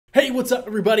Hey, what's up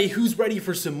everybody? Who's ready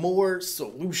for some more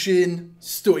solution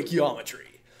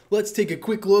stoichiometry? Let's take a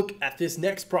quick look at this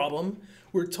next problem.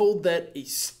 We're told that a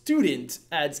student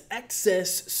adds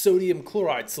excess sodium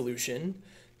chloride solution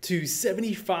to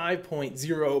 75.0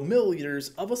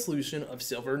 milliliters of a solution of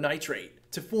silver nitrate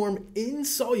to form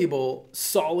insoluble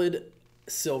solid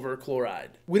silver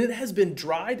chloride. When it has been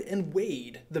dried and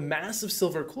weighed, the mass of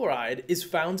silver chloride is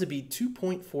found to be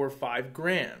 2.45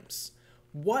 grams.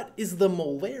 What is the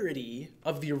molarity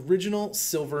of the original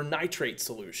silver nitrate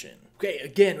solution? Okay,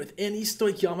 again, with any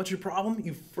stoichiometry problem,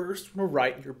 you first want to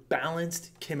write your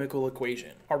balanced chemical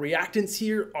equation. Our reactants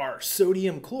here are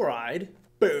sodium chloride,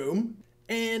 boom,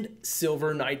 and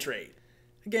silver nitrate.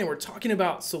 Again, we're talking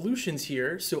about solutions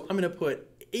here, so I'm going to put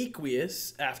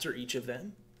aqueous after each of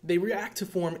them. They react to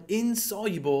form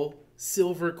insoluble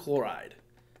silver chloride.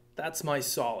 That's my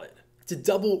solid. It's a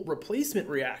double replacement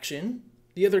reaction.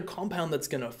 The other compound that's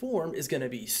going to form is going to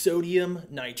be sodium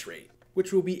nitrate,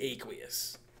 which will be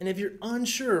aqueous. And if you're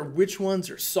unsure which ones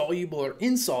are soluble or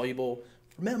insoluble,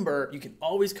 remember, you can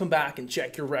always come back and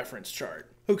check your reference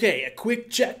chart. Okay, a quick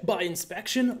check by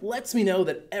inspection lets me know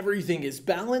that everything is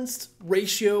balanced.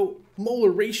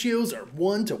 Molar ratios are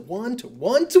 1 to 1 to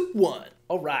 1 to 1.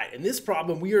 All right, in this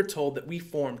problem, we are told that we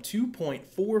form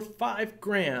 2.45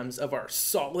 grams of our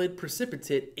solid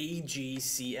precipitate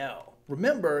AgCl.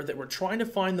 Remember that we're trying to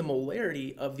find the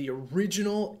molarity of the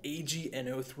original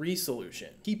AgNO3 solution.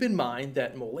 Keep in mind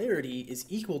that molarity is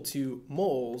equal to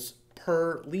moles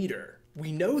per liter.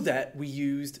 We know that we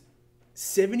used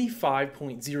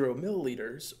 75.0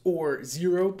 milliliters or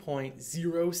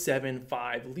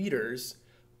 0.075 liters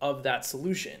of that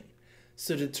solution.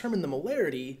 So to determine the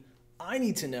molarity, I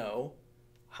need to know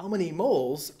how many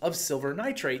moles of silver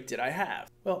nitrate did I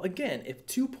have? Well, again, if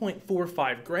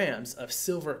 2.45 grams of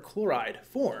silver chloride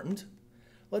formed,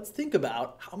 let's think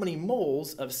about how many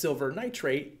moles of silver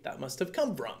nitrate that must have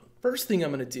come from. First thing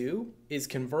I'm going to do is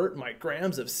convert my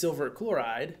grams of silver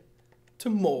chloride to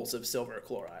moles of silver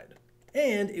chloride.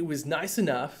 And it was nice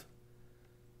enough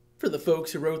for the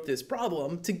folks who wrote this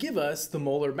problem to give us the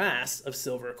molar mass of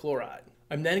silver chloride.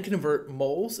 I'm then going to convert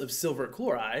moles of silver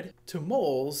chloride to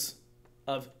moles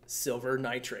of silver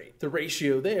nitrate. The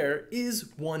ratio there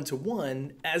is 1 to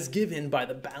 1 as given by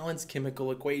the balanced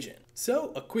chemical equation.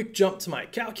 So a quick jump to my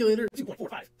calculator,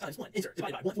 2.45 times 1 enter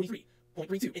divided by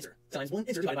 143.32 enter times 1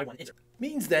 enter divided by 1 enter.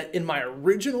 Means that in my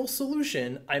original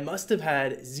solution, I must have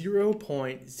had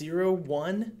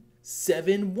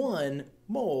 0.0171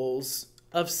 moles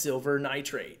of silver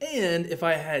nitrate. And if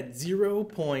I had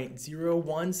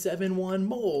 0.0171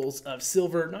 moles of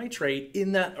silver nitrate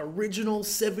in that original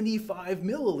 75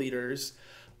 milliliters,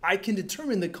 I can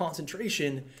determine the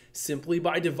concentration simply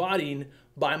by dividing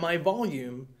by my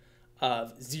volume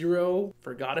of 0,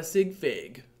 forgot a sig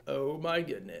fig, oh my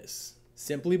goodness.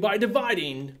 Simply by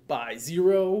dividing by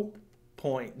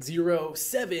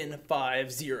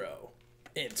 0.0750.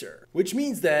 Enter, which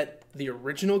means that the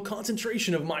original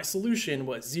concentration of my solution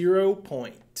was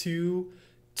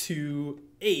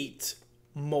 0.228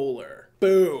 molar.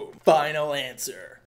 Boom, final answer.